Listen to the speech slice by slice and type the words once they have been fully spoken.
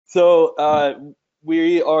So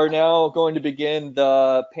we are now going to begin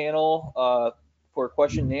the panel for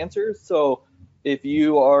question and answers. So if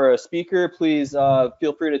you are a speaker, please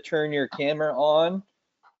feel free to turn your camera on,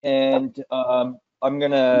 and I'm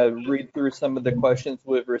going to read through some of the questions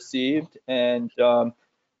we've received, and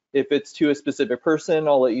if it's to a specific person,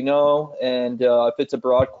 I'll let you know, and if it's a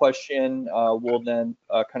broad question, we'll then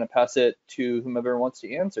kind of pass it to whomever wants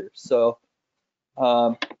to answer. So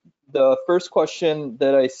the first question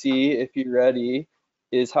that I see, if you're ready,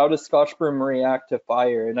 is how does Scotch Broom react to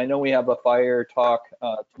fire? And I know we have a fire talk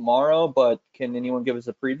tomorrow, but can anyone give us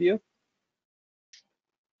a preview?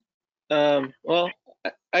 Well,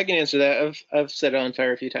 I can answer that. I've set it on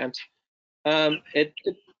fire a few times. It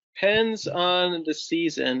depends on the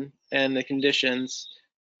season and the conditions.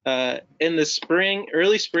 In the spring,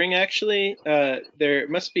 early spring actually, there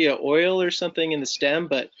must be an oil or something in the stem,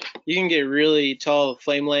 but you can get really tall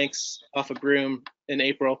flame lengths off a broom in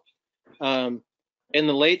April. In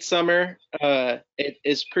the late summer, it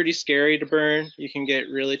is pretty scary to burn. You can get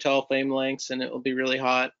really tall flame lengths and it will be really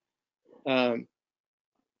hot.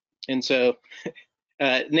 And so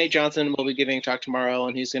Nate Johnson will be giving a talk tomorrow,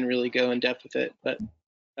 and he's going to really go in depth with it. But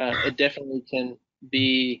it definitely can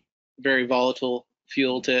be very volatile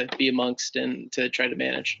fuel to be amongst and to try to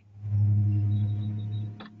manage.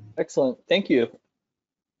 Excellent, thank you.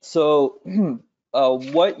 So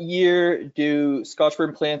what year do Scotch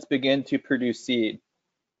Broom plants begin to produce seed?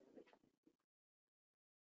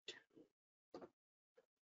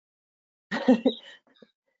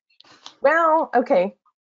 Well, okay.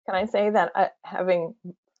 Can I say that having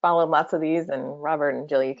followed lots of these, and Robert and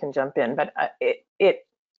Jill, you can jump in, but it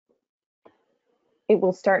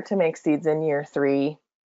will start to make seeds in year 3.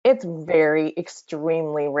 It's very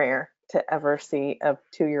extremely rare to ever see a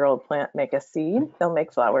 2-year-old plant make a seed. They'll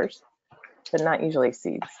make flowers, but not usually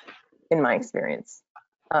seeds, in my experience.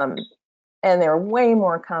 And they're way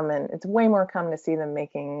more common. It's way more common to see them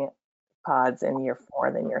making pods in year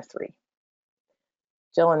 4 than year 3.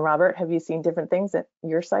 Jill and Robert, have you seen different things at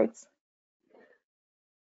your sites?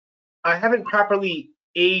 I haven't properly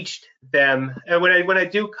aged them, and when I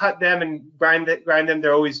do cut them and grind them,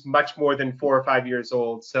 they're always much more than 4 or 5 years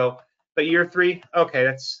old. So, but year 3, okay,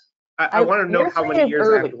 that's. I want to know how many years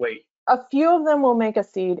I have to wait. A few of them will make a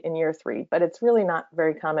seed in year 3, but it's really not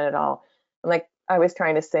very common at all. And like I was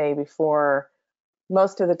trying to say before,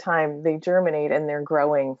 most of the time they germinate and they're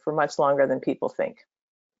growing for much longer than people think.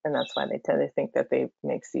 And that's why they tend to think that they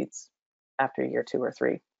make seeds after year 2 or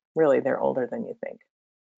 3. Really, they're older than you think.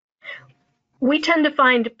 We tend to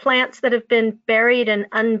find plants that have been buried and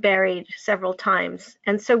unburied several times.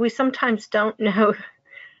 And so we sometimes don't know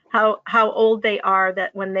how old they are,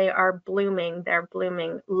 that when they are blooming, they're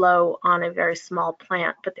blooming low on a very small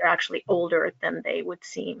plant, but they're actually older than they would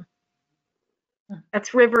seem.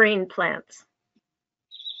 That's riverine plants.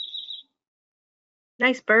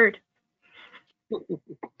 Nice bird.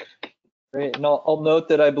 Great, and I'll note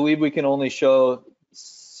that I believe we can only show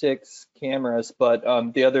 6 cameras, but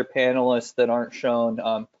the other panelists that aren't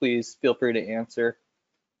shown, please feel free to answer.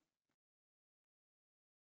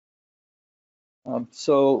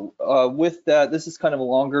 So with that, this is kind of a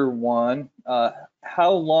longer one.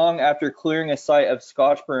 How long after clearing a site of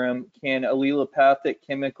Scotch Broom can allelopathic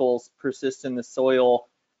chemicals persist in the soil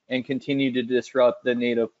and continue to disrupt the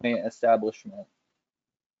native plant establishment?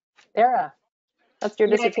 Sarah, that's your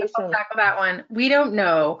dissertation. I'll tackle that one. We don't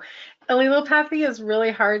know. Allelopathy is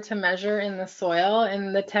really hard to measure in the soil,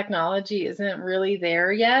 and the technology isn't really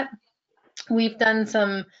there yet. We've done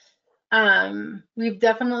some, we've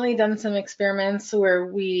definitely done some experiments where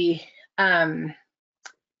we have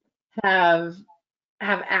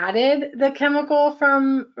added the chemical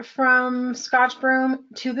from Scotch Broom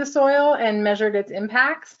to the soil and measured its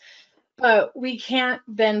impacts. But we can't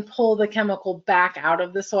then pull the chemical back out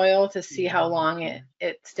of the soil to see how long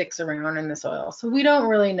it sticks around in the soil. So we don't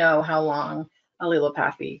really know how long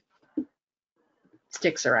allelopathy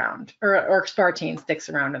sticks around, or spartine sticks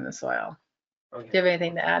around in the soil. Okay. Do you have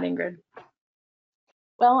anything to add, Ingrid?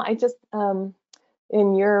 Well, I just, in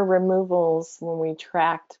your removals, when we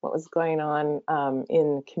tracked what was going on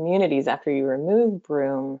in communities after you removed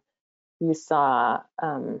Broom, you saw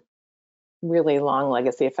really long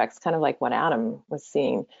legacy effects, kind of like what Adam was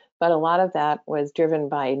seeing. But a lot of that was driven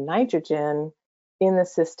by nitrogen in the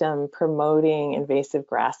system promoting invasive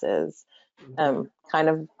grasses, kind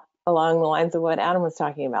of along the lines of what Adam was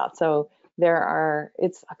talking about. So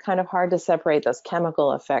it's kind of hard to separate those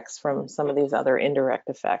chemical effects from some of these other indirect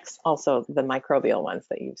effects, also the microbial ones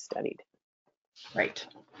that you've studied. Right.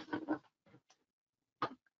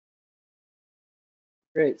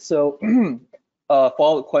 Great, so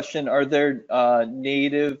follow-up question, are there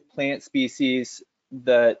native plant species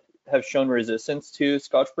that have shown resistance to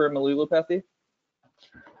Scotch broom allelopathy?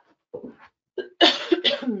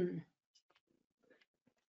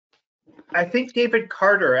 I think David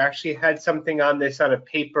Carter actually had something on this on a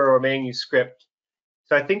paper or manuscript.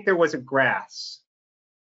 So I think there was a grass.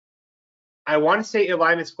 I want to say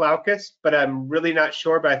Elymus glaucus, but I'm really not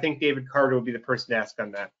sure. But I think David Carter would be the person to ask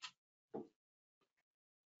on that.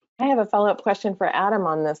 I have a follow-up question for Adam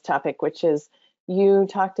on this topic, which is, you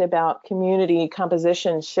talked about community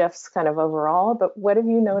composition shifts kind of overall, but what have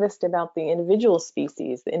you noticed about the individual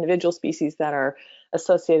species that are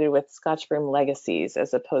associated with Scotch broom legacies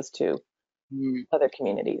as opposed to other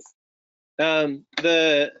communities? So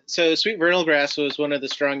sweet vernal grass was one of the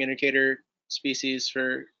strong indicator species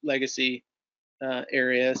for legacy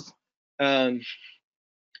areas.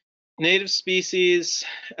 Native species,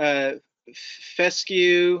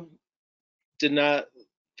 fescue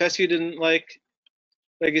didn't like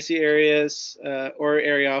legacy areas, or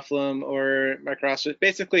Areophyllum or Microscopus,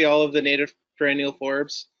 basically all of the native perennial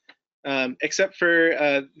forbs, except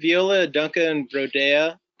for Viola, Dunca, and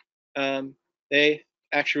Rodea. They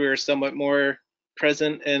actually were somewhat more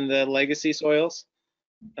present in the legacy soils,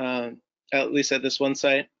 at least at this one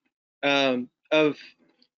site. Of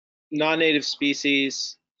non-native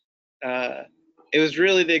species, it was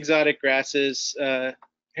really the exotic grasses.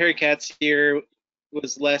 Hairy cat's ear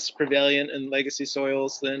was less prevalent in legacy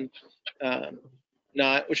soils than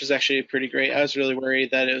not, which is actually pretty great. I was really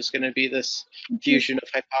worried that it was going to be this fusion of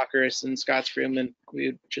Hypocris and Scots broom, and we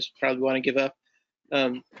would just probably want to give up.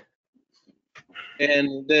 And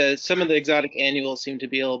some of the exotic annuals seem to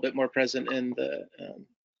be a little bit more present in the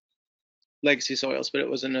legacy soils, but it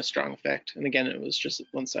wasn't a strong effect. And again, it was just at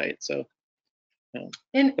one site. So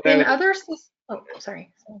in other, oh, sorry.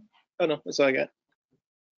 Oh no, that's all I got.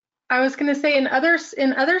 I was going to say in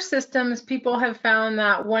other systems, people have found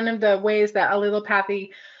that one of the ways that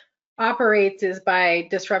allelopathy operates is by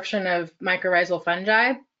disruption of mycorrhizal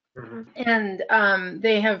fungi. And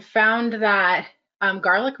they have found that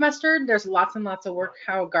garlic mustard, there's lots and lots of work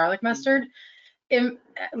how garlic mustard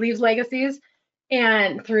leaves legacies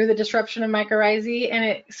and through the disruption of mycorrhizae. And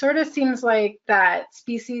it sort of seems like that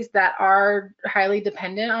species that are highly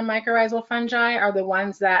dependent on mycorrhizal fungi are the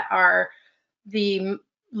ones that are the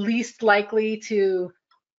least likely to,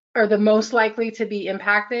 or the most likely to be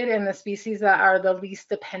impacted, and the species that are the least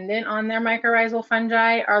dependent on their mycorrhizal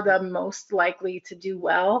fungi are the most likely to do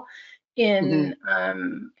well in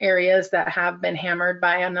areas that have been hammered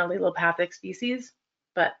by an allelopathic species.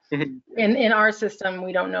 But in our system,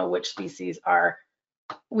 we don't know which species are,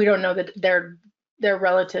 we don't know that their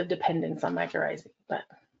relative dependence on mycorrhizae, but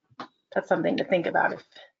that's something to think about if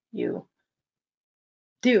you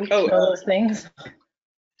do know those things.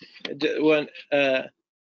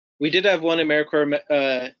 We did have one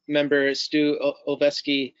AmeriCorps member, Stu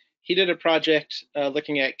Olveski. He did a project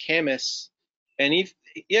looking at camas, and he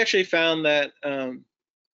actually found that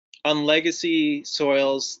on legacy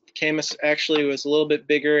soils, camas actually was a little bit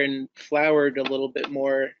bigger and flowered a little bit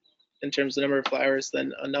more in terms of the number of flowers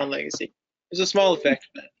than a non-legacy. It was a small effect,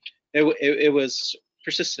 but it was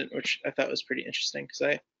persistent, which I thought was pretty interesting because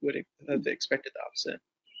I would have expected the opposite.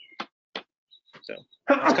 So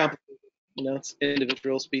it's complicated, it's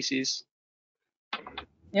individual species.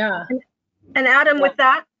 Yeah. And Adam, with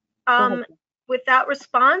that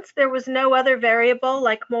response, there was no other variable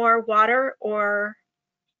like more water or?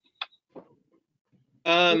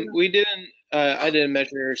 We didn't. I didn't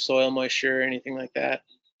measure soil moisture or anything like that.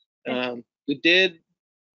 We did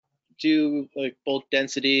do like bulk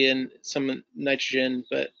density and some nitrogen,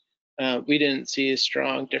 but we didn't see a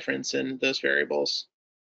strong difference in those variables.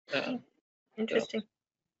 Interesting. So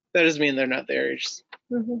that doesn't mean they're not there. You just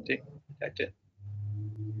to detect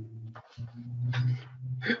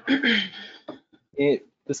it.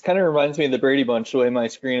 This kind of reminds me of the Brady Bunch, the way my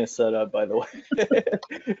screen is set up, by the way.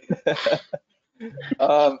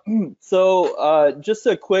 So just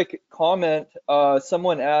a quick comment.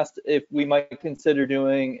 Someone asked if we might consider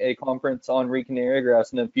doing a conference on Canary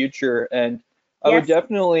grass in the future, and I would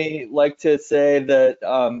definitely like to say that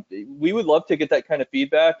we would love to get that kind of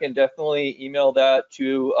feedback, and definitely email that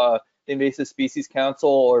to the Invasive Species Council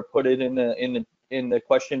or put it in the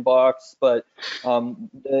question box. But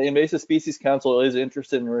the Invasive Species Council is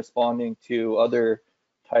interested in responding to other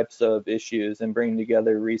types of issues and bringing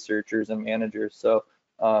together researchers and managers. So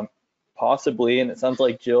possibly, and it sounds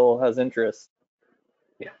like Jill has interest.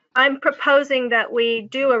 Yeah. I'm proposing that we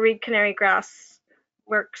do a Reed Canary Grass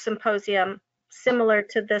Work Symposium similar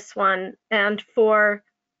to this one, and for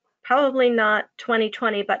probably not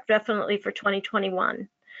 2020, but definitely for 2021.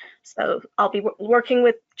 So I'll be working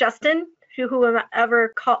with Justin, whoever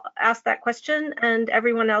asked that question, and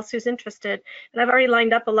everyone else who's interested. And I've already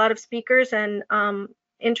lined up a lot of speakers and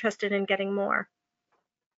interested in getting more.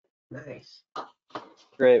 Nice.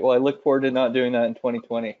 Great. Well, I look forward to not doing that in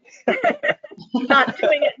 2020. Not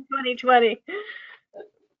doing it in 2020.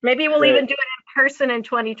 Maybe we'll Great. even do it in person in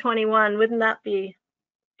 2021. Wouldn't that be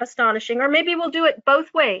astonishing? Or maybe we'll do it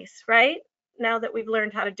both ways, right? Now that we've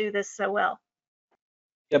learned how to do this so well.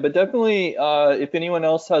 Yeah, but definitely, if anyone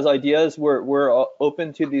else has ideas, we're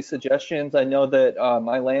open to these suggestions. I know that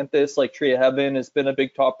Ilanthus, like Tree of Heaven, has been a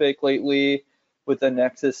big topic lately with the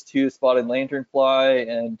Nexus 2 spotted lanternfly,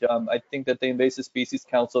 and I think that the Invasive Species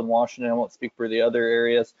Council in Washington, I won't speak for the other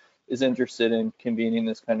areas, is interested in convening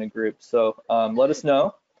this kind of group. So let us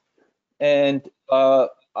know. And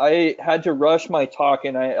I had to rush my talk,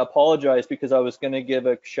 and I apologize because I was going to give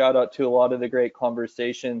a shout out to a lot of the great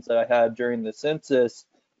conversations that I had during the census.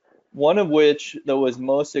 One of which that was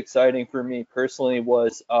most exciting for me personally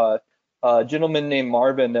was a gentleman named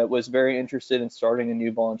Marvin that was very interested in starting a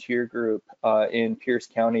new volunteer group in Pierce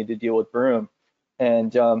County to deal with Broom.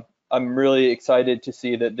 And I'm really excited to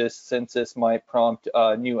see that this census might prompt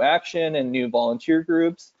new action and new volunteer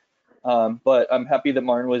groups. But I'm happy that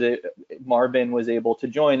Marvin was able to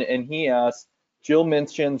join. And he asked, Jill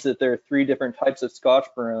mentions that there are 3 different types of Scotch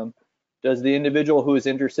broom. Does the individual who is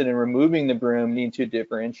interested in removing the broom need to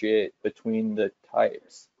differentiate between the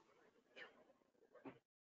types?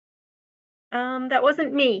 That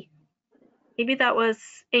wasn't me. Maybe that was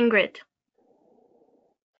Ingrid.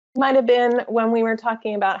 Might have been when we were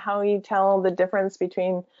talking about how you tell the difference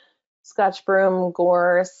between Scotch broom,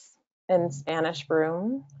 gorse, and Spanish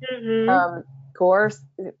broom. Mm-hmm. Gorse,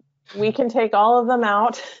 we can take all of them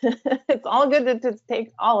out. It's all good to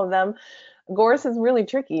take all of them. Gorse is really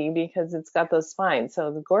tricky because it's got those spines.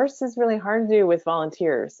 So the gorse is really hard to do with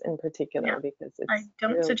volunteers in particular because it's I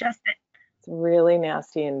don't really, suggest it. it's really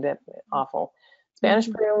nasty and awful. Spanish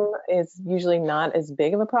broom is usually not as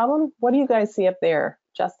big of a problem. What do you guys see up there?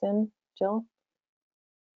 Justin, Jill?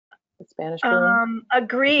 The Spanish broom? I can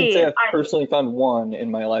Agree. say I've personally found one in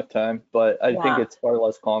my lifetime, but I think it's far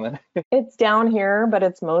less common. It's down here, but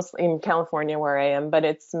it's mostly in California where I am, but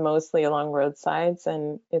it's mostly along roadsides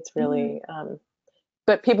and it's really,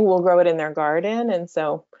 but people will grow it in their garden. And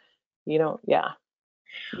so you don't have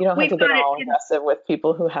to get all aggressive with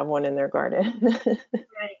people who have one in their garden.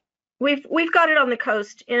 Right. We've got it on the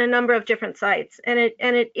coast in a number of different sites, and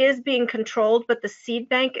it is being controlled, but the seed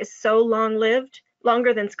bank is so long-lived,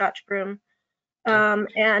 longer than Scotch broom.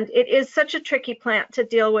 And it is such a tricky plant to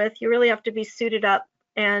deal with. You really have to be suited up,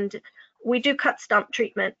 and we do cut stump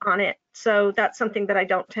treatment on it. So that's something that I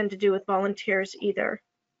don't tend to do with volunteers either.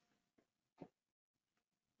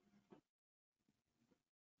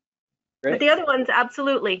 Great. But the other ones,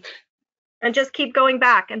 absolutely. And just keep going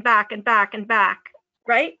back and back and back and back.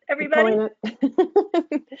 Right, everybody?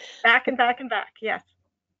 Back and back and back, yes.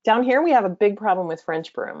 Down here, we have a big problem with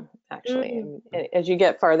French broom, actually. As you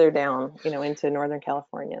get farther down, into Northern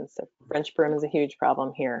California and stuff, French broom is a huge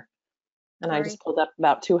problem here. And I just pulled up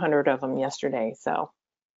about 200 of them yesterday. So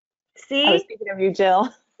see, I was thinking of you,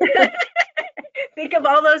 Jill. Think of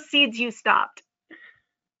all those seeds you stopped.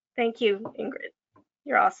 Thank you, Ingrid.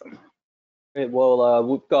 You're awesome. Great. Well,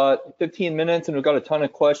 we've got 15 minutes and we've got a ton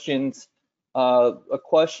of questions. A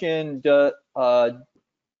question, does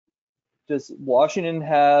Washington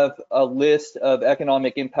have a list of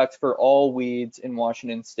economic impacts for all weeds in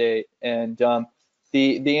Washington state? And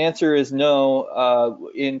the answer is no.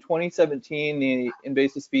 In 2017, the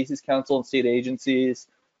Invasive Species Council and state agencies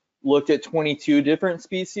looked at 22 different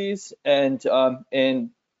species and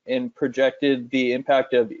projected the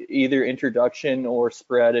impact of either introduction or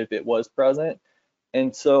spread if it was present.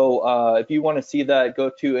 And so if you want to see that, go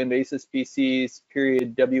to invasive species,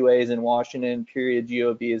 period, WAs in Washington, period,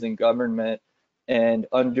 GOVs in government, and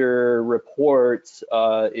under reports,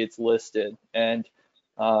 it's listed. And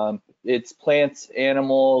it's plants,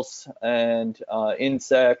 animals, and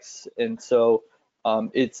insects. And so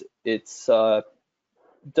it's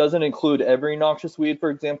doesn't include every noxious weed,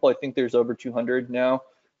 for example. I think there's over 200 now,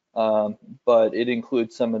 but it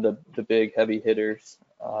includes some of the big heavy hitters.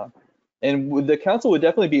 And the council would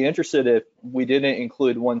definitely be interested if we didn't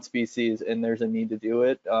include one species and there's a need to do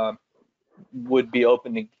it, would be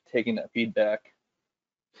open to taking that feedback.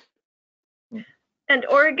 And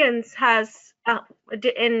Oregon's has,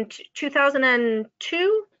 in 2000,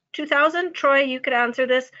 Troy, you could answer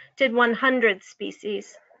this, did 100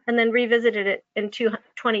 species and then revisited it in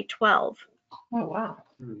 2012. Oh, wow.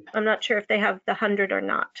 I'm not sure if they have the 100 or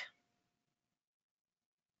not.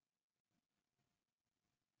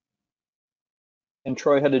 And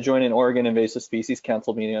Troy had to join an Oregon Invasive Species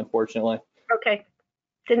Council meeting, unfortunately. Okay.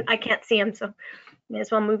 I can't see him, so may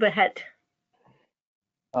as well move ahead.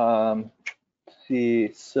 Let's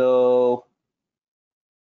see, so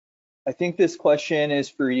I think this question is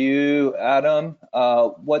for you, Adam.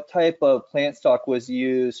 What type of plant stock was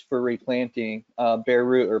used for replanting, bare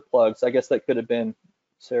root or plugs? I guess that could have been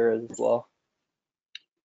Sarah's as well.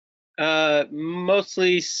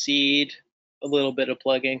 Mostly seed, a little bit of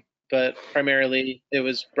plugging, but primarily it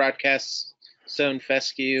was broadcast sown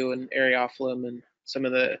fescue and Areophilum and some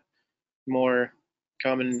of the more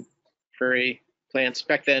common furry plants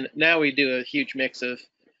back then. Now we do a huge mix of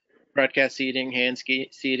broadcast seeding, hand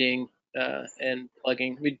seeding, and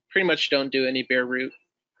plugging. We pretty much don't do any bare root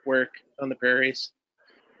work on the prairies.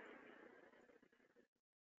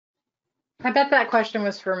 I bet that question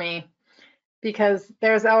was for me, because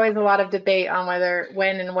there's always a lot of debate on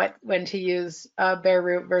when to use bare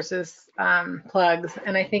root versus plugs.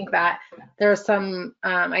 And I think that there's some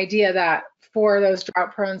idea that for those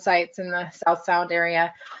drought-prone sites in the South Sound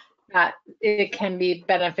area, that it can be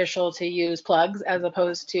beneficial to use plugs as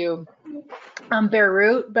opposed to bare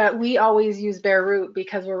root. But we always use bare root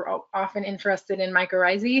because we're often interested in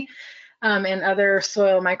mycorrhizae and other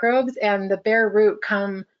soil microbes. And the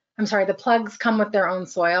the plugs come with their own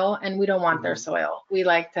soil, and we don't want their soil. We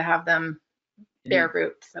like to have them bare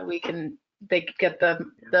root so they get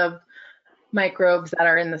the microbes that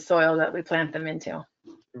are in the soil that we plant them into.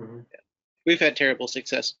 We've had terrible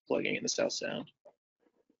success plugging in the South Sound.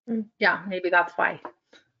 Yeah, maybe that's why.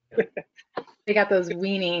 They got those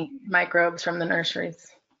weenie microbes from the nurseries.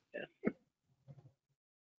 Yeah.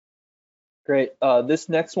 Great. This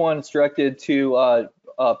next one is directed to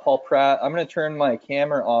Paul Pratt. I'm going to turn my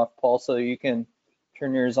camera off, Paul, so you can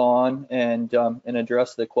turn yours on and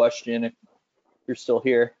address the question if you're still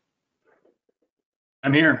here.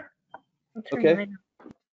 I'm here. Okay.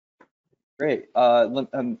 Great.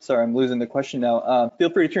 I'm sorry, I'm losing the question now. Feel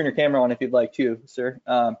free to turn your camera on if you'd like to, sir.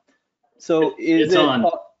 So it's on.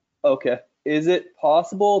 Okay. Is it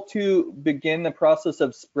possible to begin the process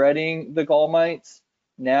of spreading the gall mites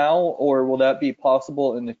now, or will that be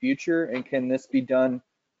possible in the future? And can this be done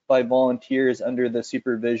by volunteers under the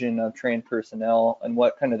supervision of trained personnel? And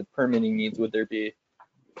what kind of the permitting needs would there be?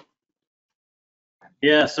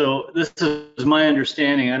 Yeah, so this is my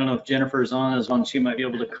understanding. I don't know if Jennifer's on as well. She might be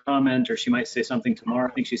able to comment, or she might say something tomorrow.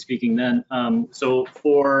 I think she's speaking then. So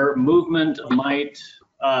for movement of mite,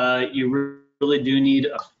 you really do need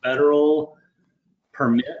a federal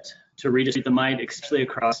permit to redistribute the mite, especially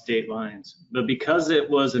across state lines. But because it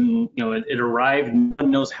was, it arrived, no one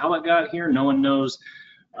knows how it got here. No one knows,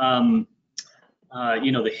 the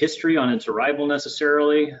history on its arrival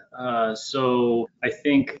necessarily. So I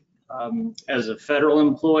think as a federal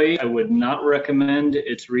employee, I would not recommend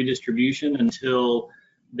its redistribution until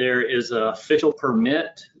there is an official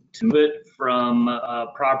permit to move it from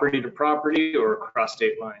property to property or across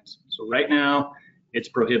state lines. So right now, it's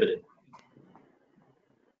prohibited.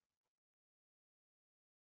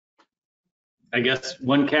 I guess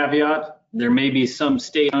one caveat, there may be some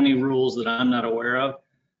state county rules that I'm not aware of.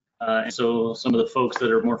 And so some of the folks that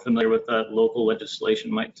are more familiar with that local legislation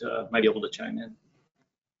might be able to chime in.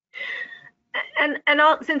 And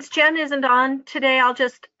since Jen isn't on today, I'll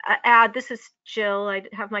just add, this is Jill. I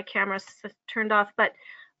have my camera turned off, but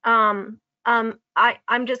I'm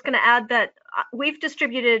just going to add that we've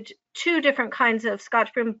distributed 2 different kinds of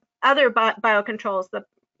Scotch broom, other biocontrols,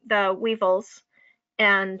 the weevils,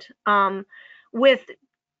 and with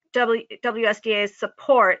WSDA's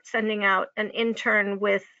support, sending out an intern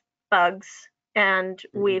with bugs, and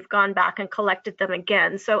we've gone back and collected them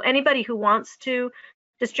again. So anybody who wants to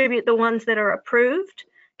distribute the ones that are approved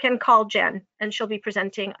can call Jen, and she'll be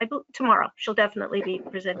presenting tomorrow. She'll definitely be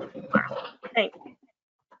presenting tomorrow. Thanks.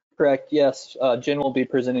 Correct. Yes, Jen will be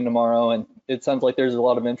presenting tomorrow, and it sounds like there's a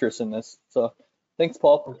lot of interest in this. So thanks,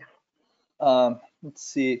 Paul. Let's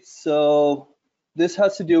see. So this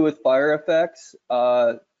has to do with fire effects.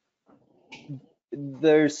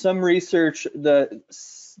 There's some research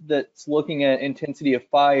that's looking at intensity of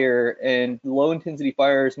fire, and low intensity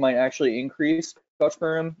fires might actually increase Scotch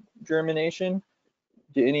broom germination.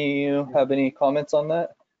 Do any of you have any comments on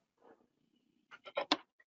that?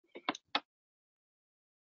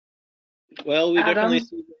 Well, we definitely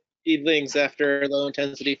see seedlings after a low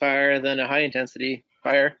intensity fire than a high intensity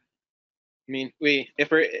fire. I mean,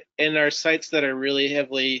 if we're in our sites that are really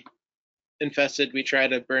heavily infested, we try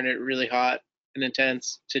to burn it really hot and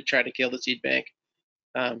intense to try to kill the seed bank.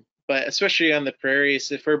 But especially on the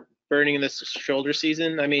prairies, if we're burning in this shoulder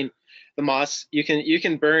season, I mean, the moss, you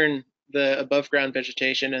can burn the above ground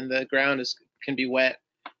vegetation, and the ground can be wet.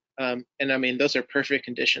 And I mean, those are perfect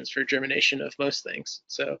conditions for germination of most things.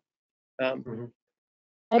 So I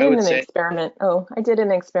did an experiment. Oh, I did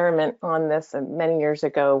an experiment on this many years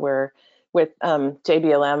ago where with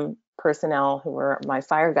JBLM personnel who were my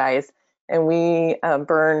fire guys, and we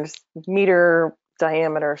burned meter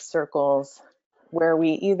diameter circles where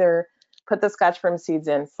we either put the Scotch broom seeds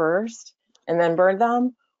in first and then burned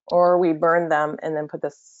them, or we burned them and then put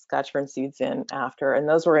the Scotch broom seeds in after. And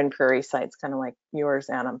those were in prairie sites, kind of like yours,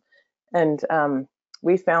 Adam. And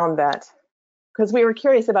we found that because we were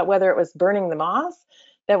curious about whether it was burning the moss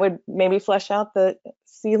that would maybe flesh out the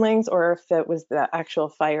seedlings, or if it was the actual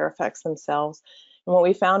fire effects themselves. And what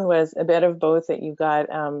we found was a bit of both, that you got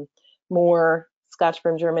more Scotch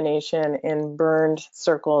broom germination in burned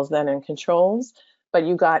circles than in controls, but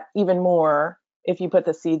you got even more if you put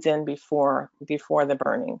the seeds in before the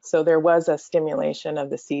burning. So there was a stimulation of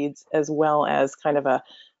the seeds, as well as kind of a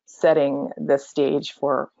setting the stage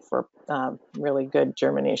for really good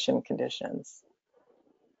germination conditions.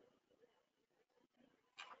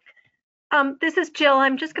 This is Jill.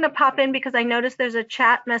 I'm just going to pop in because I noticed there's a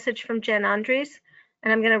chat message from Jen Andres,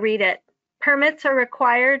 and I'm going to read it. Permits are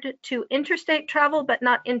required to interstate travel, but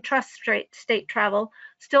not intrastate travel.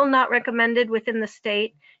 Still not recommended within the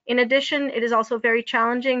state. In addition, it is also very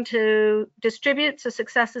challenging to distribute, so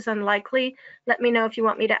success is unlikely. Let me know if you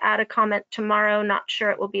want me to add a comment tomorrow. Not sure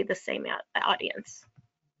it will be the same audience.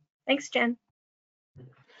 Thanks, Jen.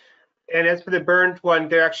 And as for the burned one,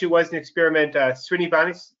 there actually was an experiment.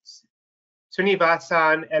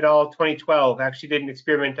 Srinivasan et al. 2012 actually did an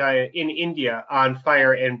experiment in India on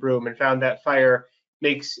fire and broom, and found that fire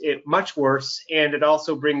makes it much worse, and it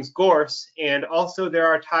also brings gorse, and also there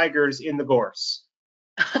are tigers in the gorse.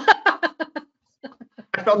 I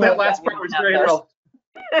felt that last part was very well.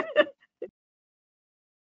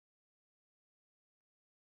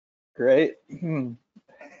 Great.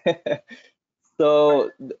 So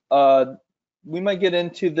we might get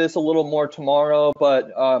into this a little more tomorrow,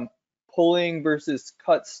 but pulling versus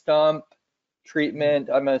cut stump treatment,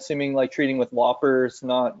 I'm assuming like treating with loppers,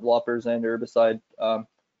 not loppers and herbicide,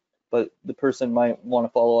 but the person might want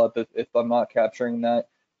to follow up if I'm not capturing that.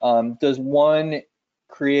 Does one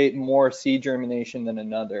create more seed germination than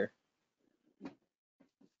another?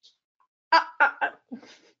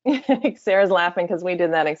 Sarah's laughing because we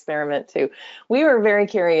did that experiment too. We were very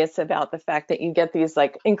curious about the fact that you get these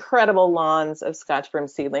like incredible lawns of Scotch broom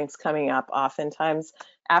seedlings coming up oftentimes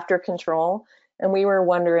after control, and we were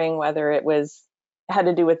wondering whether it had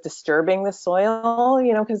to do with disturbing the soil,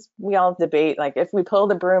 you know, because we all debate like, if we pull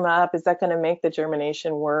the broom up, is that going to make the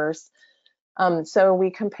germination worse? So we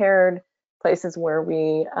compared places where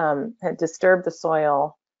we had disturbed the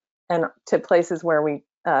soil and to places where we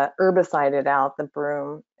herbicided out the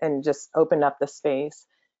broom and just opened up the space.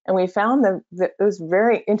 And we found that it was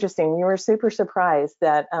very interesting. We were super surprised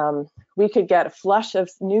that we could get a flush of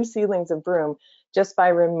new seedlings of broom just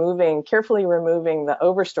by carefully removing the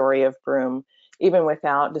overstory of broom, even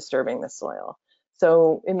without disturbing the soil.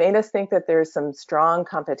 So it made us think that there's some strong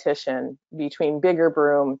competition between bigger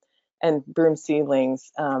broom and broom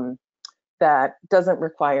seedlings that doesn't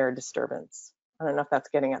require disturbance. I don't know if that's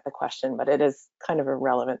getting at the question, but it is kind of a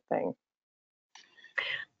relevant thing.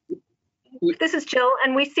 This is Jill,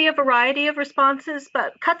 and we see a variety of responses,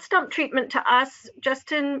 but cut stump treatment to us,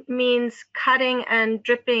 Justin, means cutting and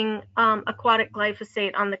dripping aquatic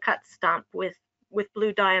glyphosate on the cut stump with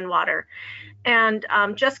blue dye and water. And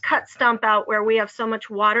just cut stump out where we have so much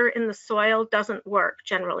water in the soil doesn't work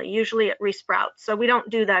generally. Usually it resprouts, so we don't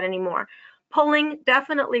do that anymore. Pulling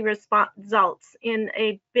definitely results in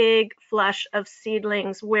a big flush of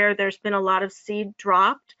seedlings where there's been a lot of seed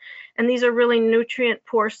dropped. And these are really nutrient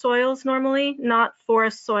poor soils normally, not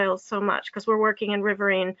forest soils so much, because we're working in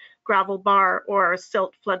riverine, gravel bar, or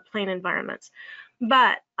silt floodplain environments.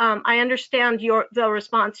 But I understand the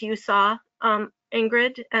response you saw,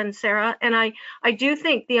 Ingrid and Sarah, and I do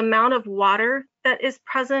think the amount of water that is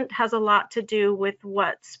present has a lot to do with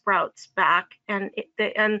what sprouts back. And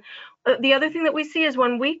the other thing that we see is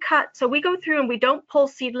when we cut, so we go through and we don't pull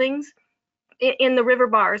seedlings in the river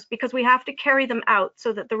bars because we have to carry them out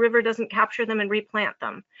so that the river doesn't capture them and replant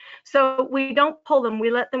them. So we don't pull them,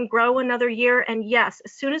 we let them grow another year. And yes,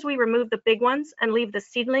 as soon as we remove the big ones and leave the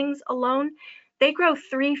seedlings alone, they grow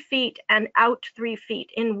 3 feet and out 3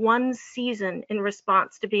 feet in one season in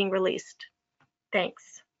response to being released.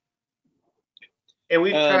 Thanks. And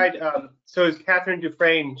we've tried, so as Catherine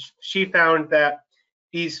Dufresne, she found that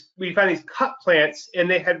we found these cut plants and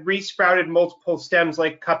they had resprouted multiple stems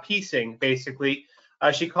like capicing, basically.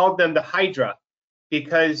 She called them the hydra.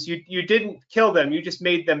 because you didn't kill them, you just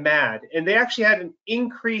made them mad. And they actually had an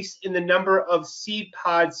increase in the number of seed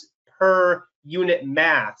pods per unit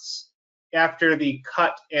mass after the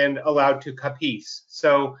cut and allowed to capice.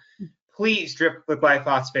 So please drip the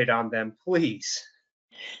glyphosate on them, please.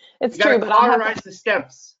 It's You true, gotta but I cauterize the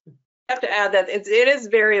stems. have to add that it is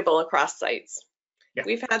variable across sites. Yeah,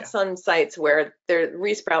 We've had some sites where their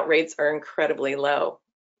resprout rates are incredibly low,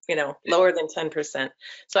 you know, lower than 10%.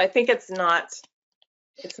 So I think it's not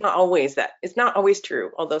always that. It's not always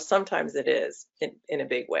true, although sometimes it is in a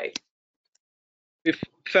big way. We've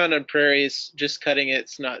found on prairies, just cutting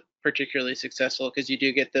it's not particularly successful because you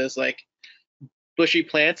do get those like bushy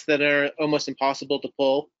plants that are almost impossible to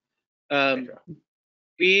pull.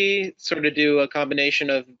 We sort of do a combination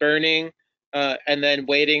of burning and then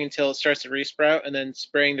waiting until it starts to resprout and then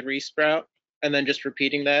spraying the resprout and then just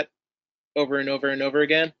repeating that over and over and over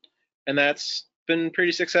again. And that's been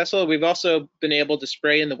pretty successful. We've also been able to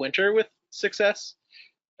spray in the winter with success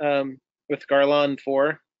with Garlon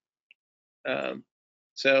 4.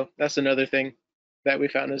 So that's another thing that we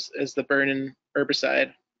found is the burn and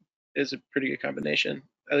herbicide is a pretty good combination,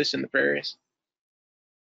 at least in the prairies.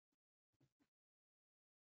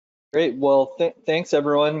 Great. Well, thanks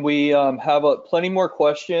everyone. We have plenty more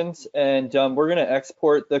questions, and we're going to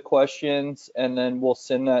export the questions, and then we'll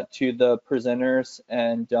send that to the presenters.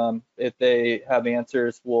 And if they have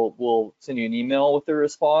answers, we'll send you an email with the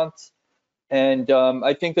response. And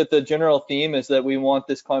I think that the general theme is that we want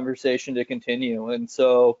this conversation to continue. And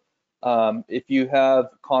so if you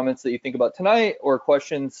have comments that you think about tonight or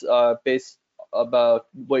questions based about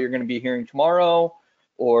what you're going to be hearing tomorrow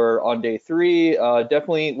or on day 3,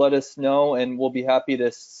 definitely let us know, and we'll be happy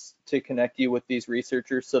to connect you with these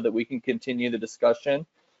researchers so that we can continue the discussion.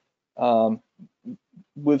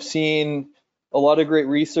 We've seen a lot of great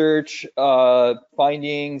research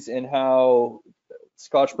findings in how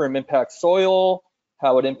Scotch broom impacts soil,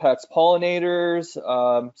 how it impacts pollinators,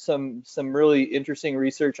 some really interesting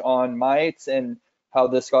research on mites and how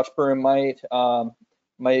the Scotch broom might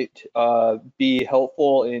be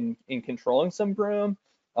helpful in controlling some broom.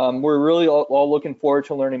 We're really all looking forward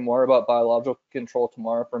to learning more about biological control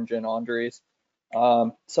tomorrow from Jen Andres.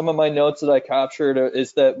 Some of my notes that I captured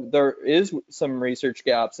is that there is some research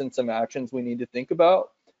gaps and some actions we need to think about.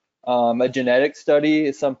 A genetic study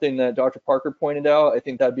is something that Dr. Parker pointed out. I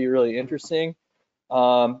think that'd be really interesting.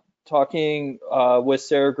 Talking with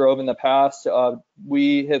Sarah Grove in the past,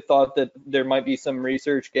 we had thought that there might be some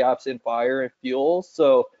research gaps in fire and fuels.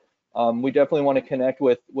 So we definitely want to connect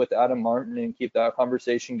with Adam Martin and keep that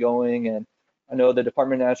conversation going. And I know the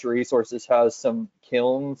Department of Natural Resources has some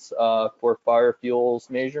kilns for fire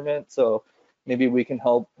fuels measurement. So maybe we can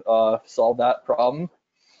help solve that problem.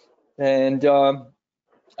 And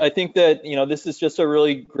I think that, you know, this is just a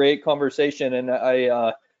really great conversation, and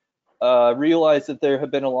I realize that there have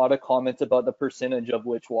been a lot of comments about the percentage of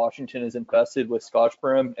which Washington is infested with Scotch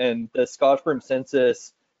broom, and the Scotch broom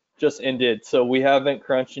census just ended, so we haven't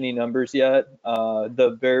crunched any numbers yet.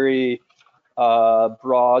 The very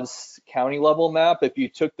broad county level map, if you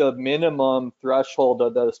took the minimum threshold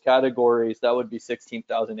of those categories, that would be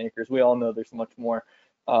 16,000 acres. We all know there's much more.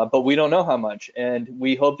 But we don't know how much, and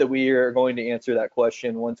we hope that we are going to answer that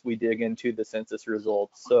question once we dig into the census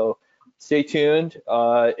results. So stay tuned,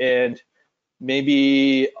 and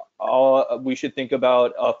maybe we should think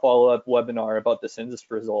about a follow-up webinar about the census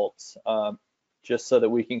results, just so that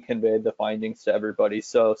we can convey the findings to everybody.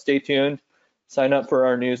 So stay tuned, sign up for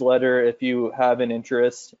our newsletter if you have an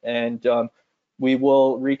interest, and we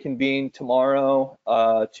will reconvene tomorrow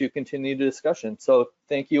to continue the discussion. So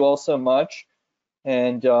thank you all so much.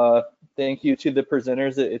 And thank you to the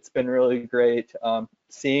presenters. It's been really great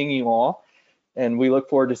seeing you all. And we look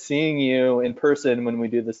forward to seeing you in person when we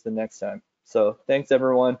do this the next time. So thanks,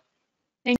 everyone.